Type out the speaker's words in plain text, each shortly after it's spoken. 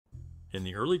In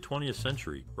the early 20th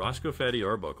century, Roscoe Fatty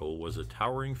Arbuckle was a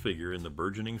towering figure in the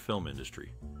burgeoning film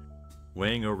industry.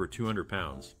 Weighing over 200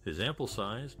 pounds, his ample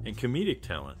size and comedic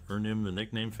talent earned him the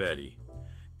nickname Fatty,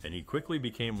 and he quickly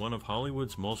became one of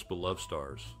Hollywood's most beloved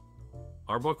stars.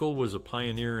 Arbuckle was a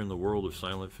pioneer in the world of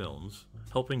silent films,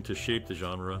 helping to shape the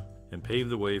genre and pave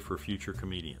the way for future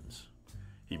comedians.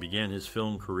 He began his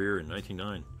film career in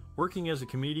 1909, working as a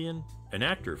comedian and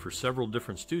actor for several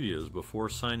different studios before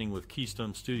signing with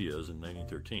Keystone Studios in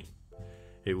 1913.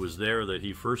 It was there that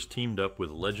he first teamed up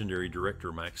with legendary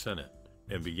director Max Sennett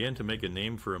and began to make a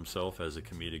name for himself as a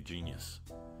comedic genius.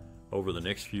 Over the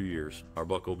next few years,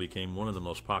 Arbuckle became one of the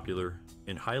most popular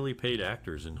and highly paid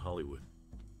actors in Hollywood.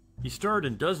 He starred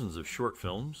in dozens of short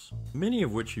films, many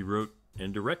of which he wrote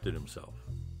and directed himself.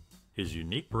 His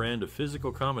unique brand of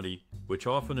physical comedy, which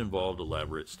often involved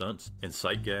elaborate stunts and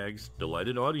sight gags,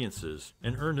 delighted audiences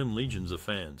and earned him legions of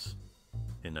fans.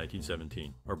 In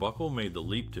 1917, Arbuckle made the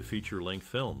leap to feature-length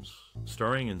films,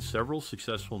 starring in several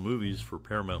successful movies for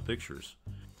Paramount Pictures.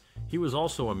 He was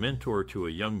also a mentor to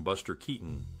a young Buster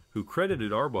Keaton, who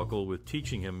credited Arbuckle with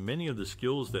teaching him many of the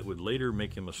skills that would later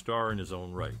make him a star in his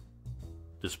own right.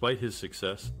 Despite his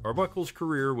success, Arbuckle's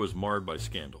career was marred by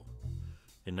scandal.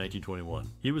 In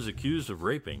 1921, he was accused of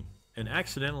raping and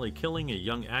accidentally killing a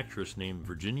young actress named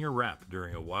Virginia Rapp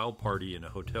during a wild party in a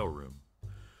hotel room.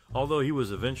 Although he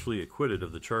was eventually acquitted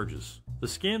of the charges, the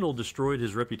scandal destroyed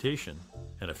his reputation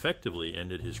and effectively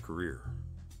ended his career.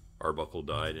 Arbuckle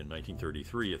died in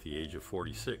 1933 at the age of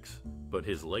 46, but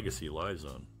his legacy lives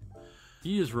on.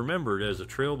 He is remembered as a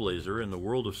trailblazer in the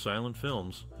world of silent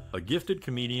films, a gifted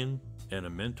comedian, and a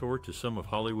mentor to some of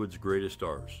Hollywood's greatest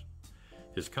stars.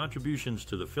 His contributions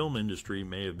to the film industry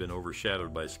may have been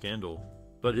overshadowed by scandal,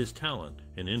 but his talent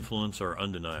and influence are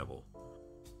undeniable.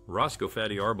 Roscoe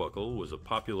Fatty Arbuckle was a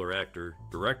popular actor,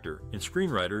 director, and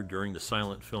screenwriter during the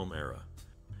silent film era.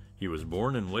 He was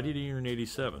born in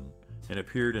 1887 and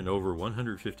appeared in over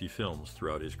 150 films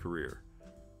throughout his career.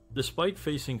 Despite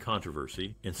facing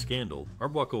controversy and scandal,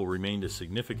 Arbuckle remained a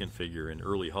significant figure in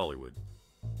early Hollywood.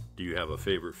 Do you have a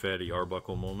favorite Fatty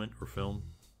Arbuckle moment or film?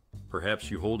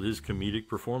 Perhaps you hold his comedic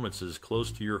performances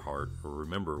close to your heart or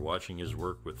remember watching his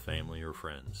work with family or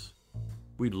friends.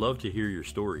 We'd love to hear your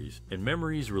stories and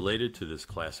memories related to this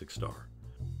classic star.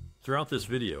 Throughout this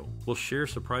video, we'll share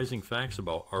surprising facts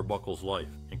about Arbuckle's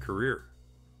life and career.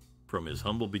 From his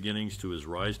humble beginnings to his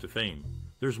rise to fame,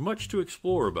 there's much to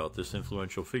explore about this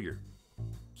influential figure.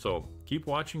 So keep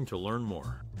watching to learn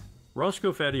more.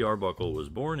 Roscoe Fatty Arbuckle was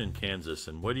born in Kansas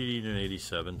in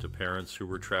 1887 to parents who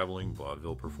were traveling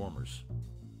vaudeville performers.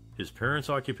 His parents'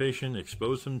 occupation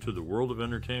exposed him to the world of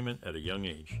entertainment at a young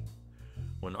age.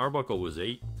 When Arbuckle was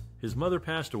 8, his mother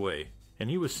passed away, and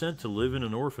he was sent to live in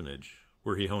an orphanage,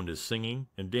 where he honed his singing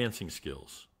and dancing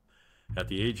skills. At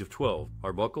the age of 12,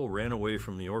 Arbuckle ran away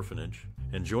from the orphanage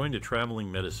and joined a traveling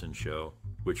medicine show,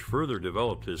 which further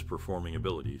developed his performing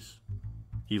abilities.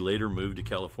 He later moved to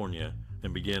California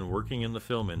and began working in the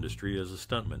film industry as a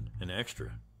stuntman and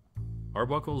extra.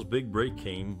 Arbuckle's big break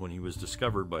came when he was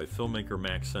discovered by filmmaker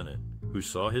Max Sennett, who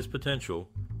saw his potential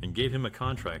and gave him a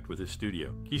contract with his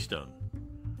studio, Keystone.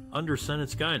 Under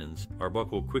Sennett's guidance,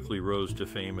 Arbuckle quickly rose to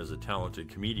fame as a talented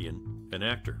comedian and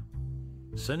actor.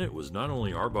 Sennett was not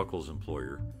only Arbuckle's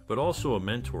employer, but also a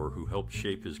mentor who helped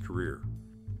shape his career.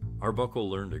 Arbuckle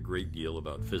learned a great deal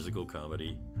about physical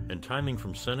comedy and timing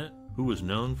from Sennett, who was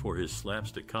known for his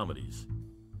slapstick comedies.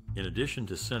 In addition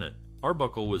to Sennett,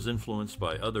 Arbuckle was influenced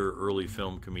by other early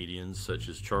film comedians such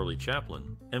as Charlie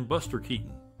Chaplin and Buster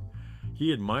Keaton.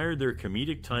 He admired their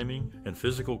comedic timing and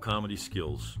physical comedy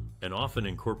skills, and often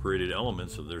incorporated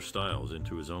elements of their styles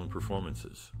into his own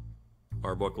performances.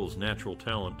 Arbuckle's natural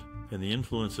talent and the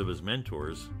influence of his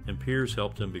mentors and peers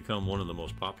helped him become one of the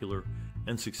most popular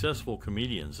and successful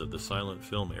comedians of the silent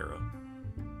film era.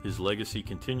 His legacy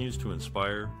continues to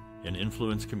inspire and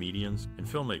influence comedians and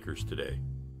filmmakers today.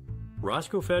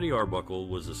 Roscoe Fatty Arbuckle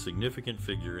was a significant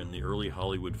figure in the early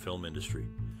Hollywood film industry.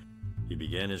 He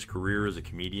began his career as a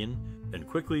comedian and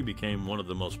quickly became one of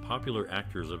the most popular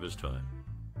actors of his time.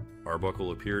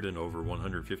 Arbuckle appeared in over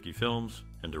 150 films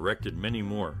and directed many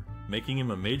more, making him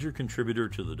a major contributor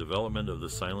to the development of the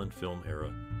silent film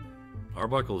era.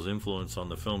 Arbuckle's influence on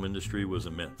the film industry was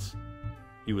immense.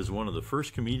 He was one of the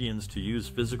first comedians to use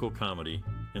physical comedy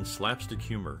and slapstick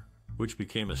humor, which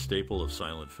became a staple of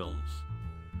silent films.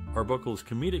 Arbuckle's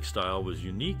comedic style was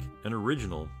unique and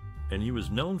original, and he was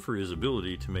known for his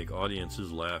ability to make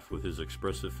audiences laugh with his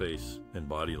expressive face and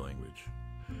body language.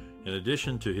 In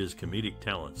addition to his comedic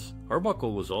talents,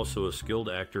 Arbuckle was also a skilled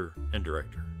actor and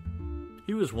director. He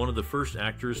He was one of the first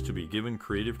actors to be given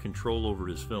creative control over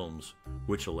his films,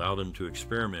 which allowed him to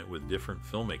experiment with different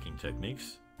filmmaking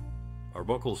techniques.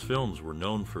 Arbuckle's films were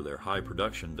known for their high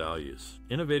production values,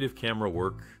 innovative camera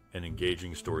work, and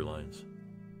engaging storylines.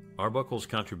 Arbuckle's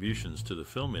contributions to the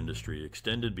film industry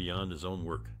extended beyond his own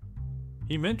work.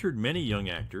 He mentored many young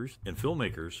actors and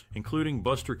filmmakers, including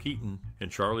Buster Keaton and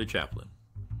Charlie Chaplin.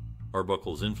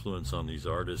 Arbuckle's influence on these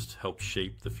artists helped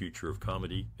shape the future of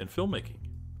comedy and filmmaking.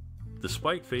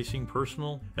 Despite facing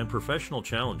personal and professional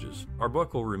challenges,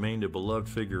 Arbuckle remained a beloved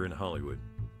figure in Hollywood.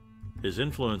 His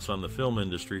influence on the film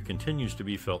industry continues to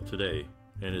be felt today,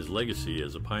 and his legacy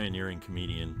as a pioneering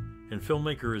comedian and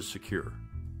filmmaker is secure.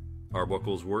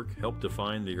 Arbuckle's work helped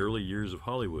define the early years of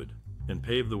Hollywood and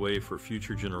pave the way for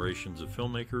future generations of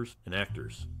filmmakers and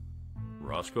actors.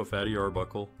 Roscoe Fatty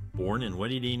Arbuckle, born in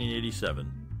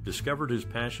 1887, discovered his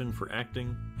passion for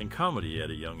acting and comedy at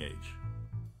a young age.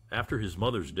 After his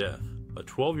mother's death, a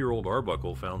 12-year-old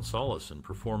Arbuckle found solace in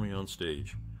performing on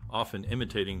stage, often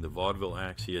imitating the vaudeville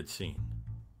acts he had seen.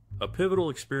 A pivotal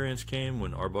experience came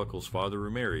when Arbuckle's father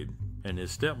remarried, and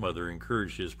his stepmother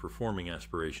encouraged his performing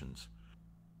aspirations.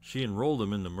 She enrolled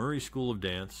him in the Murray School of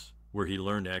Dance, where he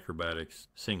learned acrobatics,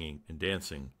 singing, and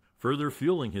dancing, further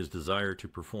fueling his desire to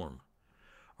perform.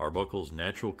 Arbuckle's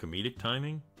natural comedic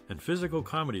timing and physical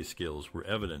comedy skills were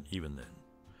evident even then.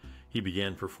 He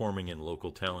began performing in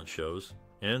local talent shows,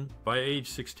 and, by age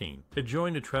 16, had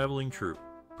joined a traveling troupe,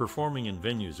 performing in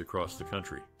venues across the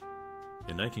country.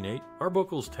 In 1908,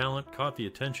 Arbuckle's talent caught the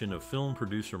attention of film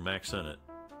producer Mack Sennett,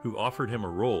 who offered him a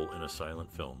role in a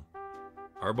silent film.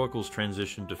 Arbuckle's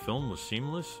transition to film was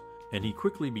seamless, and he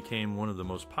quickly became one of the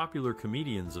most popular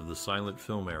comedians of the silent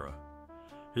film era.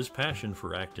 His passion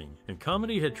for acting and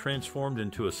comedy had transformed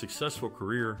into a successful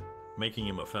career, making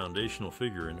him a foundational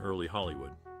figure in early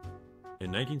Hollywood. In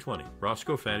 1920,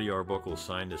 Roscoe Fatty Arbuckle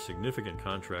signed a significant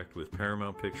contract with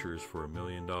Paramount Pictures for $1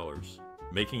 million,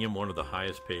 making him one of the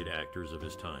highest-paid actors of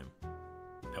his time.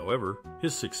 However,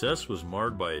 his success was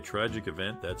marred by a tragic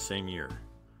event that same year.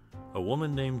 A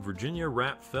woman named Virginia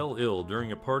Rapp fell ill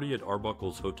during a party at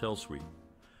Arbuckle's hotel suite.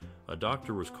 A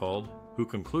doctor was called, who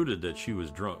concluded that she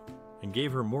was drunk, and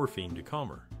gave her morphine to calm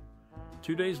her.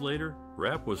 2 days later,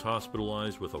 Rapp was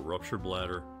hospitalized with a ruptured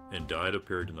bladder and died of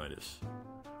peritonitis.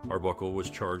 Arbuckle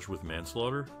was charged with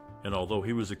manslaughter, and although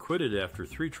he was acquitted after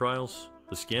 3 trials,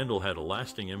 the scandal had a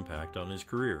lasting impact on his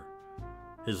career.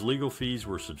 His legal fees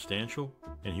were substantial,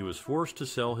 and he was forced to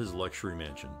sell his luxury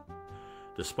mansion.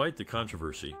 Despite the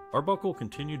controversy, Arbuckle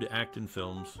continued to act in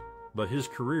films, but his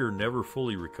career never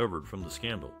fully recovered from the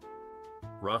scandal.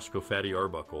 Roscoe Fatty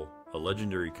Arbuckle, a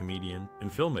legendary comedian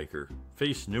and filmmaker,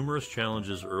 faced numerous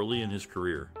challenges early in his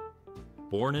career.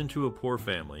 Born into a poor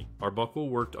family, Arbuckle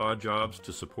worked odd jobs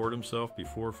to support himself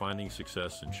before finding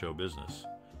success in show business.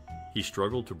 He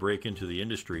struggled to break into the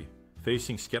industry,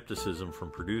 facing skepticism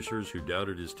from producers who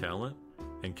doubted his talent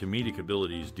and comedic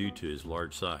abilities due to his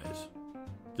large size.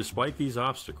 Despite these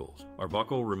obstacles,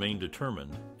 Arbuckle remained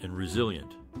determined and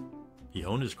resilient. He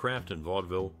honed his craft in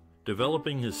vaudeville,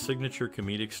 developing his signature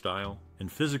comedic style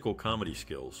and physical comedy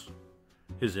skills.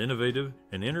 His innovative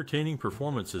and entertaining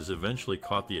performances eventually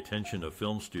caught the attention of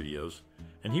film studios,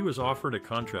 and he was offered a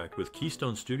contract with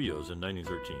Keystone Studios in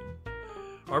 1913.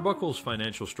 Arbuckle's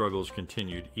financial struggles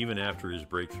continued even after his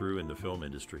breakthrough in the film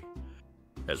industry.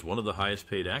 As one of the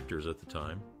highest-paid actors at the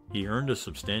time, he earned a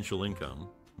substantial income,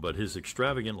 but his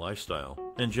extravagant lifestyle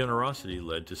and generosity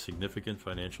led to significant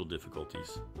financial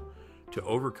difficulties. To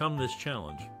overcome this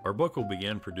challenge, Arbuckle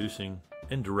began producing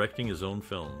and directing his own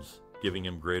films, giving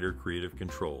him greater creative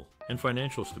control and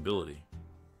financial stability.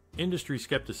 Industry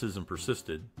skepticism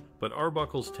persisted, but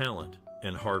Arbuckle's talent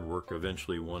and hard work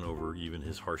eventually won over even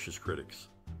his harshest critics.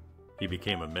 He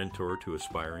became a mentor to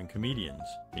aspiring comedians,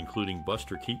 including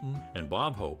Buster Keaton and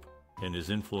Bob Hope, and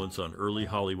his influence on early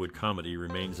Hollywood comedy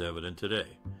remains evident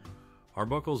today.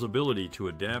 Arbuckle's ability to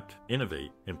adapt,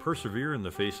 innovate, and persevere in the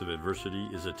face of adversity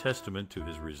is a testament to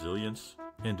his resilience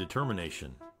and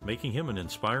determination, making him an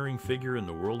inspiring figure in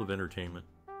the world of entertainment.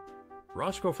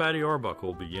 Roscoe Fatty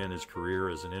Arbuckle began his career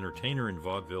as an entertainer in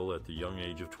vaudeville at the young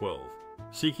age of 12,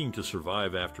 seeking to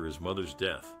survive after his mother's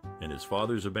death and his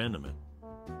father's abandonment.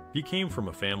 He came from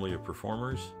a family of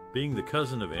performers, being the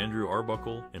cousin of Andrew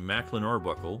Arbuckle and Macklin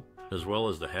Arbuckle, as well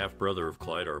as the half-brother of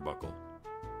Clyde Arbuckle.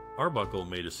 Arbuckle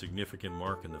made a significant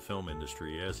mark in the film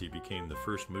industry as he became the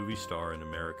first movie star in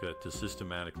America to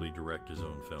systematically direct his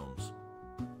own films.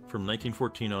 From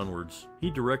 1914 onwards,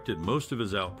 he directed most of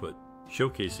his output,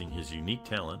 showcasing his unique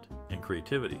talent and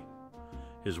creativity.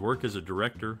 His work as a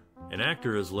director and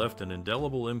actor has left an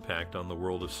indelible impact on the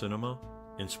world of cinema,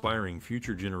 inspiring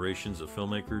future generations of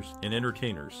filmmakers and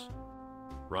entertainers.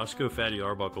 Roscoe Fatty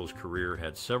Arbuckle's career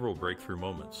had several breakthrough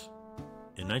moments.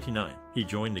 In 1999, he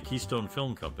joined the Keystone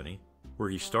Film Company, where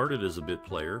he started as a bit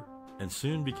player and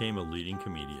soon became a leading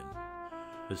comedian.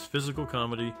 His physical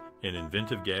comedy and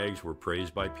inventive gags were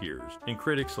praised by peers and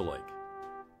critics alike.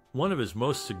 One of his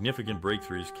most significant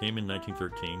breakthroughs came in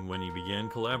 1913 when he began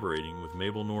collaborating with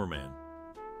Mabel Normand.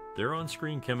 Their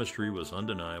on-screen chemistry was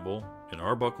undeniable, and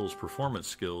Arbuckle's performance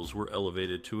skills were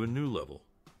elevated to a new level.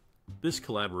 This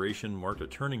collaboration marked a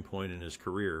turning point in his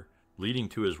career, leading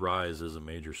to his rise as a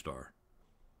major star.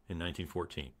 In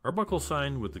 1914, Arbuckle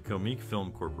signed with the Comique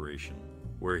Film Corporation,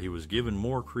 where he was given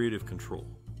more creative control.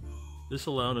 This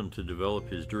allowed him to develop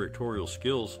his directorial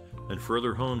skills and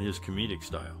further hone his comedic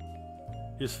style.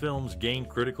 His films gained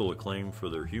critical acclaim for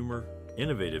their humor,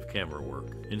 innovative camera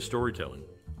work, and storytelling.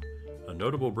 A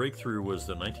notable breakthrough was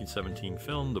the 1917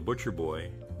 film The Butcher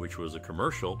Boy, which was a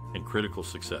commercial and critical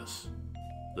success.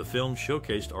 The film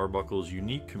showcased Arbuckle's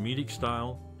unique comedic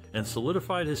style and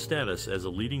solidified his status as a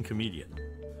leading comedian.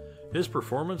 His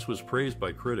performance was praised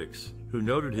by critics, who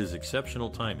noted his exceptional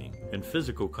timing and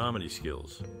physical comedy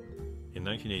skills. In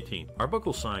 1918,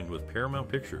 Arbuckle signed with Paramount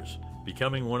Pictures,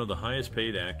 becoming one of the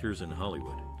highest-paid actors in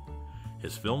Hollywood.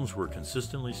 His films were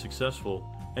consistently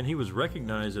successful, and he was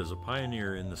recognized as a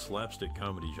pioneer in the slapstick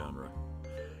comedy genre.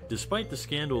 Despite the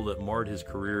scandal that marred his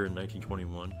career in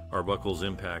 1921, Arbuckle's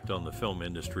impact on the film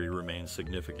industry remains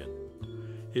significant.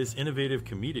 His innovative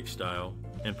comedic style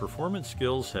and performance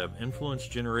skills have influenced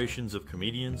generations of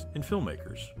comedians and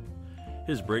filmmakers.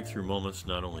 His breakthrough moments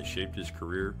not only shaped his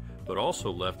career, but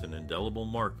also left an indelible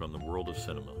mark on the world of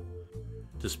cinema.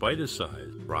 Despite his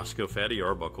size, Roscoe Fatty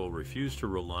Arbuckle refused to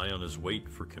rely on his weight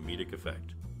for comedic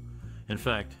effect. In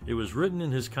fact, it was written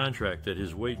in his contract that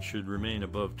his weight should remain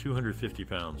above 250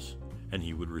 pounds, and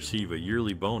he would receive a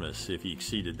yearly bonus if he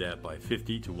exceeded that by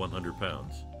 50 to 100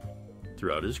 pounds.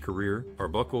 Throughout his career,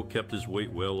 Arbuckle kept his weight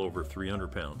well over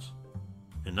 300 pounds.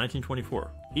 In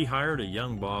 1924, he hired a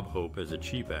young Bob Hope as a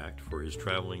cheap act for his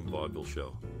traveling vaudeville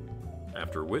show.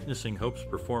 After witnessing Hope's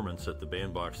performance at the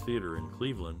Bandbox Theater in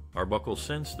Cleveland, Arbuckle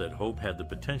sensed that Hope had the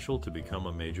potential to become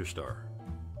a major star.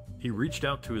 He reached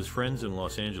out to his friends in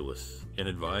Los Angeles and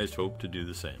advised Hope to do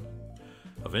the same.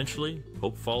 Eventually,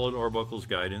 Hope followed Arbuckle's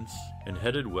guidance and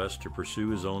headed west to pursue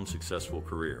his own successful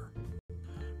career.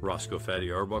 Roscoe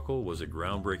Fatty Arbuckle was a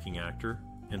groundbreaking actor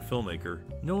and filmmaker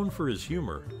known for his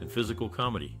humor and physical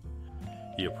comedy.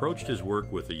 He approached his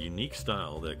work with a unique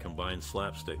style that combined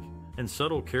slapstick and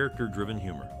subtle character-driven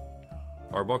humor.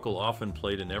 Arbuckle often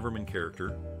played an Everman character,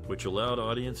 which allowed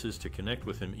audiences to connect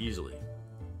with him easily.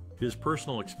 His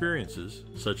personal experiences,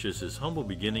 such as his humble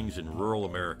beginnings in rural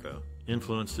America,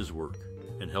 influenced his work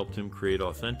and helped him create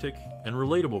authentic and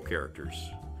relatable characters.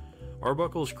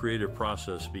 Arbuckle's creative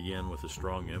process began with a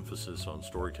strong emphasis on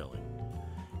storytelling.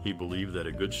 He believed that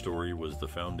a good story was the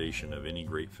foundation of any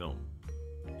great film.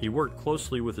 He worked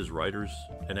closely with his writers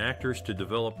and actors to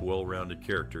develop well-rounded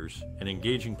characters and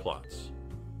engaging plots.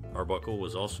 Arbuckle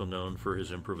was also known for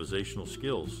his improvisational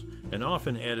skills and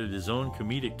often added his own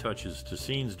comedic touches to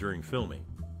scenes during filming.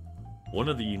 One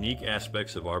of the unique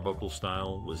aspects of Arbuckle's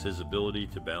style was his ability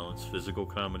to balance physical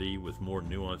comedy with more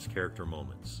nuanced character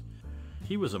moments.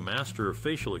 He was a master of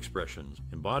facial expressions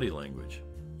and body language,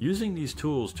 using these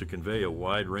tools to convey a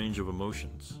wide range of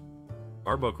emotions.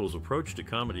 Arbuckle's approach to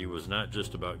comedy was not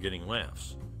just about getting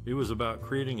laughs. It was about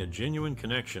creating a genuine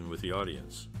connection with the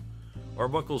audience.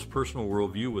 Arbuckle's personal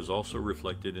worldview was also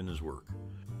reflected in his work.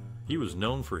 He was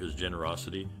known for his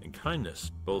generosity and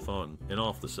kindness, both on and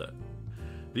off the set.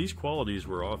 These qualities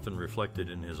were often reflected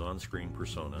in his on-screen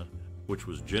persona, which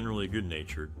was generally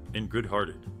good-natured and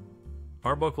good-hearted.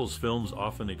 Arbuckle's films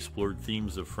often explored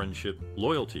themes of friendship,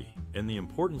 loyalty, and the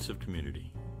importance of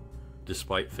community.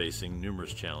 Despite facing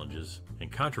numerous challenges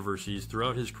and controversies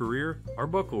throughout his career,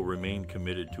 Arbuckle remained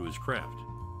committed to his craft.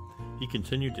 He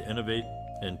continued to innovate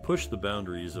and push the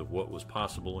boundaries of what was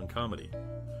possible in comedy.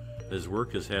 His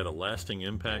work has had a lasting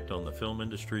impact on the film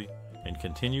industry and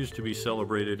continues to be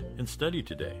celebrated and studied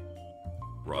today.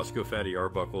 Roscoe Fatty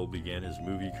Arbuckle began his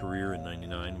movie career in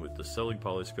 '99 with the Selig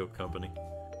Polyscope Company.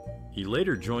 He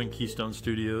later joined Keystone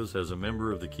Studios as a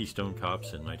member of the Keystone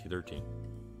Cops in 1913.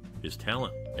 His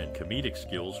talent and comedic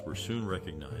skills were soon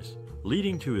recognized,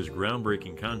 leading to his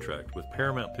groundbreaking contract with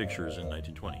Paramount Pictures in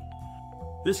 1920.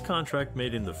 This contract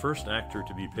made him the first actor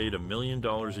to be paid $1 million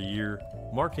a year,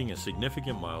 marking a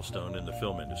significant milestone in the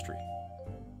film industry.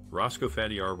 Roscoe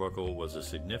Fatty Arbuckle was a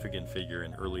significant figure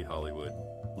in early Hollywood,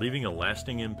 leaving a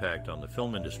lasting impact on the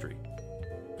film industry.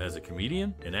 As a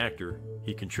comedian and actor,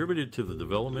 he contributed to the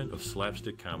development of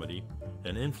slapstick comedy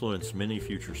and influenced many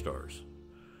future stars.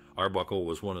 Arbuckle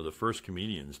was one of the first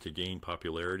comedians to gain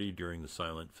popularity during the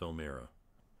silent film era.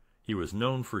 He was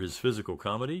known for his physical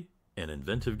comedy and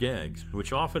inventive gags,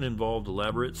 which often involved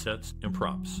elaborate sets and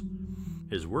props.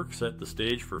 His work set the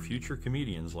stage for future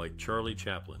comedians like Charlie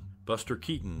Chaplin, Buster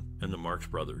Keaton, and the Marx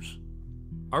Brothers.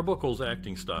 Arbuckle's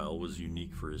acting style was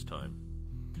unique for his time.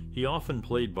 He often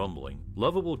played bumbling,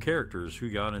 lovable characters who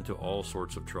got into all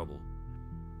sorts of trouble.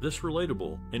 This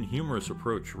relatable and humorous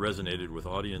approach resonated with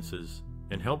audiences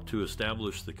and helped to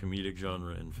establish the comedic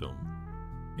genre in film.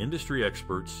 Industry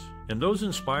experts and those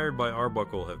inspired by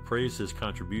Arbuckle have praised his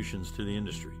contributions to the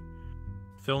industry.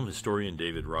 Film historian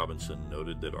David Robinson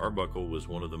noted that Arbuckle was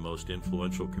one of the most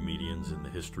influential comedians in the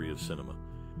history of cinema.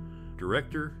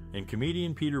 Director and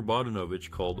comedian Peter Bogdanovich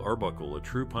called Arbuckle a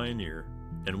true pioneer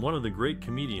and one of the great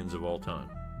comedians of all time.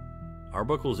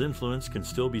 Arbuckle's influence can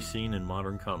still be seen in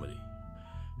modern comedy.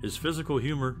 His physical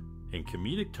humor and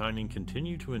comedic timing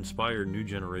continue to inspire new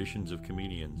generations of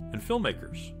comedians and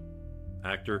filmmakers.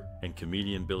 Actor and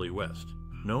comedian Billy West,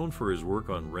 known for his work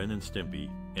on Ren and Stimpy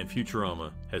and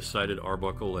Futurama, has cited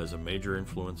Arbuckle as a major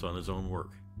influence on his own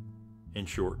work. In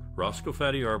short, Roscoe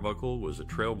Fatty Arbuckle was a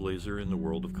trailblazer in the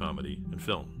world of comedy and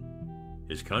film.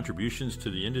 His contributions to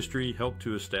the industry helped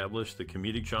to establish the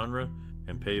comedic genre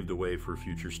and paved the way for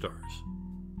future stars.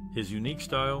 His unique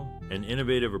style and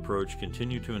innovative approach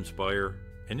continue to inspire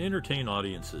and entertain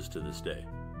audiences to this day.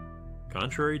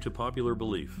 Contrary to popular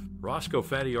belief, Roscoe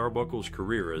Fatty Arbuckle's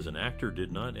career as an actor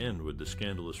did not end with the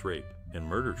scandalous rape and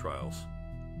murder trials.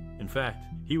 In fact,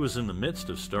 he was in the midst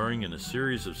of starring in a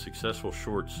series of successful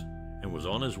shorts and was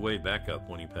on his way back up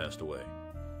when he passed away.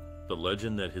 The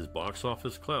legend that his box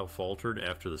office clout faltered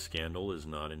after the scandal is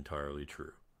not entirely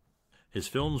true. His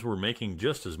films were making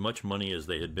just as much money as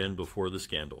they had been before the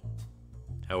scandal.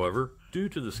 However, due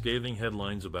to the scathing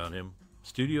headlines about him,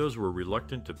 studios were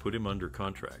reluctant to put him under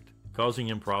contract, causing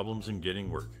him problems in getting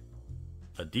work.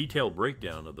 A detailed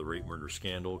breakdown of the rape-murder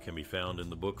scandal can be found in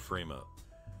the book Frame Up,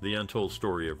 The Untold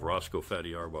Story of Roscoe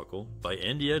Fatty Arbuckle by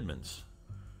Andy Edmonds.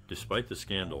 Despite the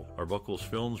scandal, Arbuckle's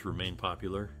films remained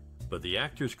popular, but the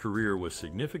actor's career was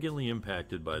significantly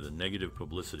impacted by the negative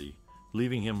publicity,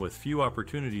 leaving him with few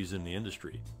opportunities in the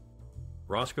industry.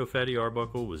 Roscoe Fatty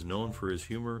Arbuckle was known for his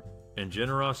humor and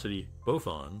generosity both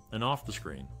on and off the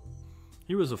screen.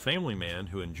 He was a family man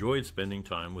who enjoyed spending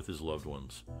time with his loved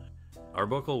ones.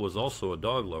 Arbuckle was also a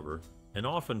dog lover and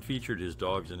often featured his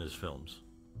dogs in his films.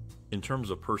 In terms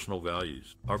of personal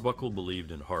values, Arbuckle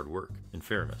believed in hard work and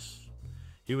fairness.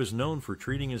 He was known for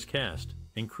treating his cast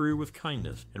and crew with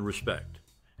kindness and respect,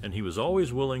 and he was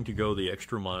always willing to go the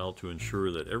extra mile to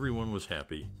ensure that everyone was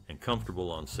happy and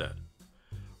comfortable on set.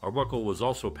 Arbuckle was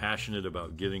also passionate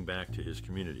about giving back to his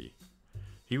community.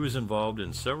 He was involved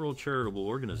in several charitable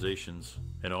organizations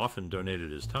and often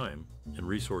donated his time and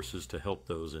resources to help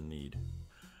those in need.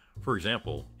 For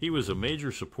example, he was a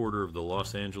major supporter of the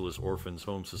Los Angeles Orphans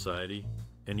Home Society,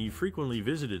 and he frequently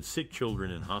visited sick children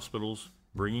in hospitals,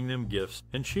 bringing them gifts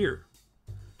and cheer.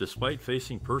 Despite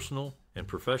facing personal and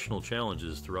professional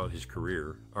challenges throughout his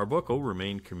career, Arbuckle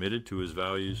remained committed to his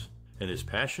values and his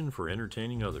passion for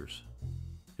entertaining others.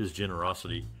 His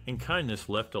generosity and kindness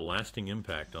left a lasting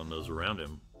impact on those around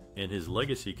him, and his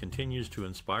legacy continues to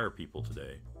inspire people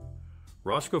today.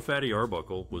 Roscoe Fatty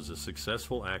Arbuckle was a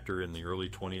successful actor in the early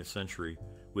 20th century,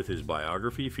 with his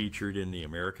biography featured in the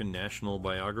American National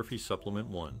Biography Supplement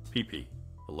 1, pp.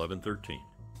 1113.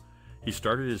 He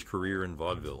started his career in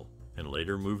vaudeville, and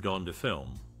later moved on to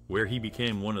film, where he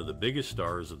became one of the biggest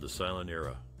stars of the silent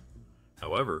era.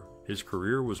 However, his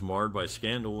career was marred by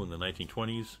scandal in the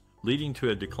 1920s, leading to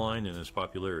a decline in his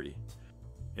popularity.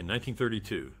 In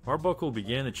 1932, Arbuckle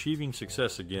began achieving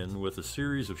success again with a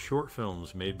series of short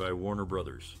films made by Warner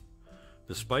Brothers.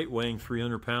 Despite weighing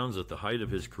 300 pounds at the height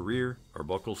of his career,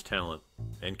 Arbuckle's talent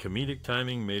and comedic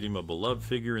timing made him a beloved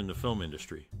figure in the film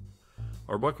industry.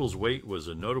 Arbuckle's weight was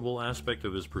a notable aspect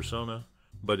of his persona,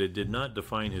 but it did not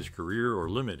define his career or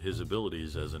limit his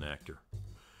abilities as an actor.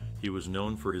 He was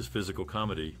known for his physical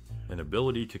comedy and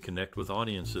ability to connect with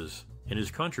audiences, and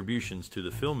his contributions to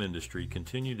the film industry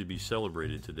continue to be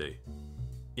celebrated today.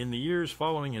 In the years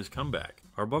following his comeback,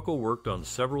 Arbuckle worked on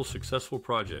several successful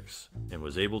projects and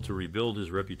was able to rebuild his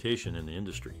reputation in the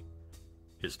industry.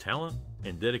 His talent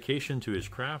and dedication to his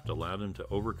craft allowed him to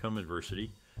overcome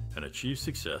adversity and achieve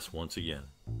success once again.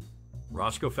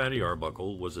 Roscoe Fatty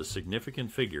Arbuckle was a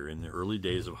significant figure in the early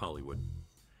days of Hollywood.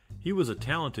 He was a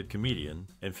talented comedian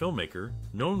and filmmaker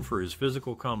known for his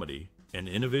physical comedy and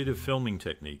innovative filming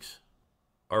techniques.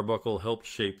 Arbuckle helped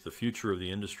shape the future of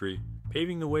the industry,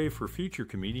 paving the way for future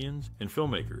comedians and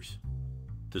filmmakers.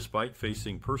 Despite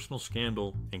facing personal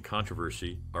scandal and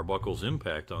controversy, Arbuckle's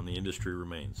impact on the industry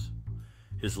remains.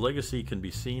 His legacy can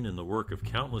be seen in the work of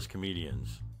countless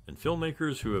comedians and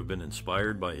filmmakers who have been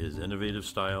inspired by his innovative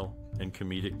style and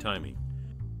comedic timing.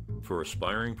 For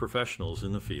aspiring professionals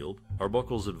in the field,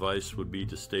 Arbuckle's advice would be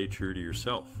to stay true to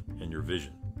yourself and your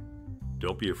vision.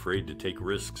 Don't be afraid to take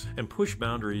risks and push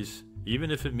boundaries,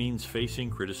 even if it means facing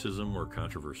criticism or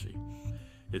controversy.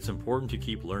 It's important to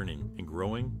keep learning and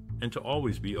growing, and to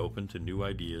always be open to new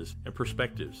ideas and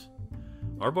perspectives.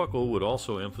 Arbuckle would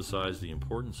also emphasize the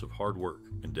importance of hard work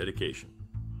and dedication.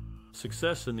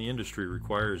 Success in the industry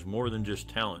requires more than just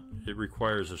talent. It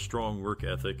requires a strong work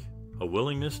ethic, a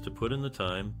willingness to put in the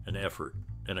time and effort,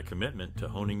 and a commitment to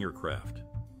honing your craft.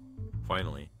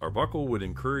 Finally, Arbuckle would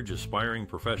encourage aspiring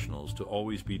professionals to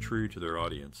always be true to their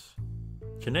audience.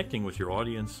 Connecting with your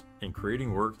audience and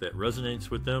creating work that resonates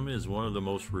with them is one of the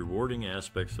most rewarding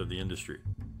aspects of the industry.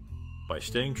 By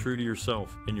staying true to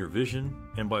yourself and your vision,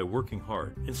 and by working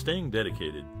hard and staying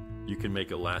dedicated, you can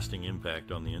make a lasting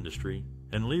impact on the industry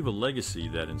and leave a legacy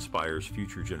that inspires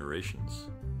future generations.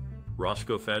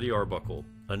 Roscoe Fatty Arbuckle,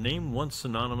 a name once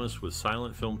synonymous with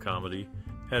silent film comedy,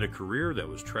 had a career that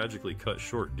was tragically cut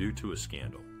short due to a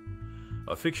scandal.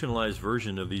 A fictionalized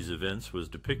version of these events was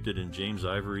depicted in James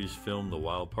Ivory's film The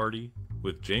Wild Party,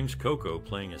 with James Coco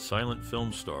playing a silent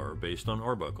film star based on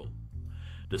Arbuckle.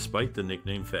 Despite the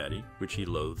nickname Fatty, which he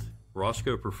loathed,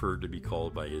 Roscoe preferred to be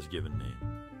called by his given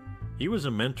name. He was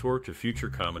a mentor to future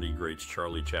comedy greats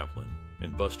Charlie Chaplin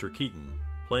and Buster Keaton,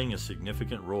 playing a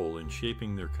significant role in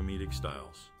shaping their comedic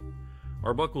styles.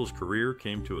 Arbuckle's career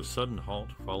came to a sudden halt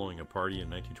following a party in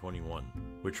 1921,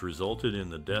 which resulted in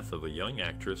the death of a young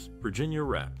actress, Virginia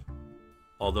Rapp.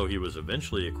 Although he was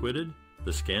eventually acquitted,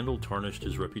 the scandal tarnished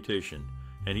his reputation,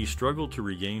 and he struggled to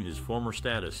regain his former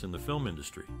status in the film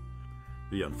industry.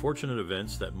 The unfortunate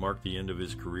events that marked the end of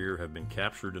his career have been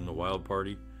captured in The Wild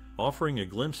Party, offering a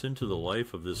glimpse into the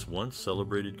life of this once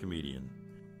celebrated comedian.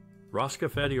 Roscoe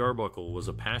Fatty Arbuckle was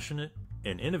a passionate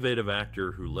and innovative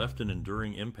actor who left an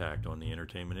enduring impact on the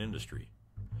entertainment industry.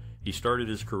 He started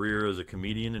his career as a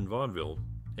comedian in vaudeville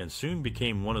and soon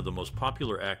became one of the most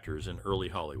popular actors in early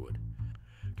Hollywood.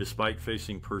 Despite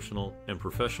facing personal and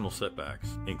professional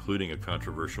setbacks, including a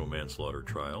controversial manslaughter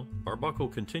trial, Arbuckle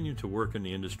continued to work in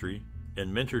the industry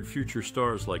and mentored future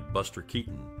stars like Buster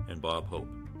Keaton and Bob Hope.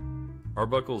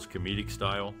 Arbuckle's comedic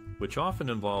style, which often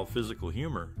involved physical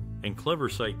humor and clever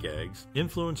sight gags,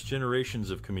 influenced generations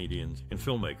of comedians and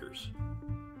filmmakers.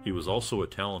 He was also a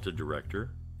talented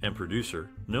director and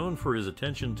producer, known for his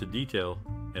attention to detail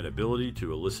and ability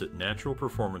to elicit natural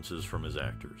performances from his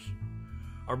actors.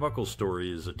 Arbuckle's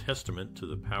story is a testament to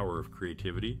the power of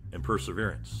creativity and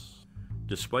perseverance.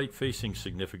 Despite facing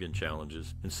significant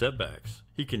challenges and setbacks,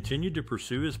 he continued to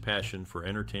pursue his passion for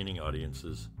entertaining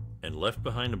audiences and left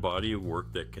behind a body of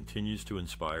work that continues to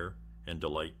inspire and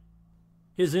delight.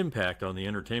 His impact on the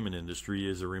entertainment industry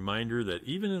is a reminder that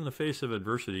even in the face of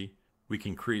adversity, we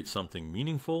can create something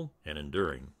meaningful and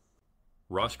enduring.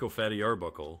 Roscoe Fatty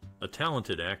Arbuckle, a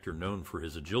talented actor known for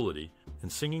his agility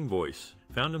and singing voice,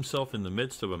 found himself in the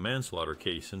midst of a manslaughter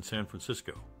case in San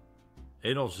Francisco.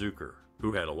 Adolf Zucker,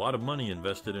 who had a lot of money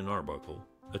invested in Arbuckle,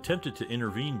 attempted to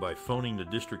intervene by phoning the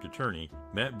district attorney,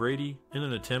 Matt Brady, in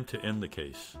an attempt to end the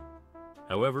case.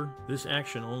 However, this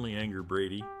action only angered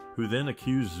Brady, who then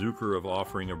accused Zucker of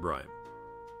offering a bribe.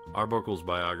 Arbuckle's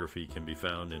biography can be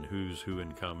found in Who's Who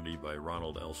in Comedy by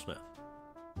Ronald L. Smith.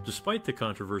 Despite the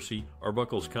controversy,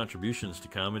 Arbuckle's contributions to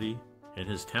comedy and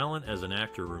his talent as an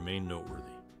actor remain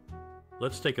noteworthy.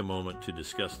 Let's take a moment to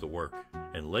discuss the work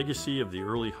and legacy of the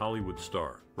early Hollywood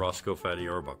star, Roscoe Fatty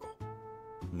Arbuckle.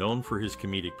 Known for his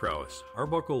comedic prowess,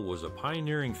 Arbuckle was a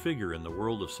pioneering figure in the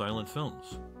world of silent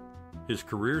films. His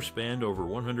career spanned over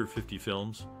 150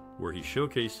 films, where he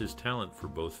showcased his talent for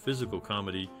both physical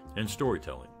comedy and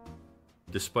storytelling.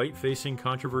 Despite facing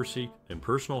controversy and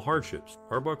personal hardships,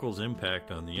 Arbuckle's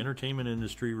impact on the entertainment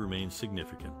industry remains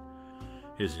significant.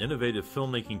 His innovative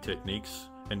filmmaking techniques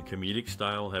and comedic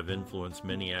style have influenced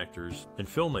many actors and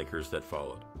filmmakers that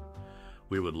followed.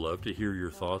 We would love to hear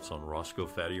your thoughts on Roscoe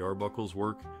Fatty Arbuckle's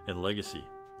work and legacy.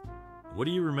 What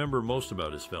do you remember most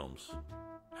about his films?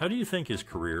 How do you think his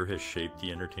career has shaped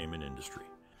the entertainment industry?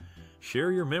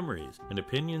 Share your memories and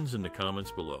opinions in the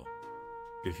comments below.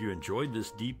 If you enjoyed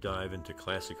this deep dive into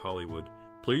classic Hollywood,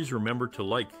 please remember to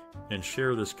like and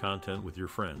share this content with your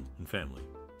friends and family.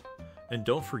 And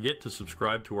don't forget to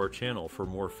subscribe to our channel for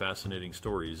more fascinating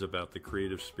stories about the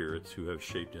creative spirits who have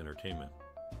shaped entertainment.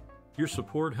 Your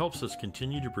support helps us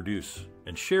continue to produce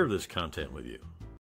and share this content with you.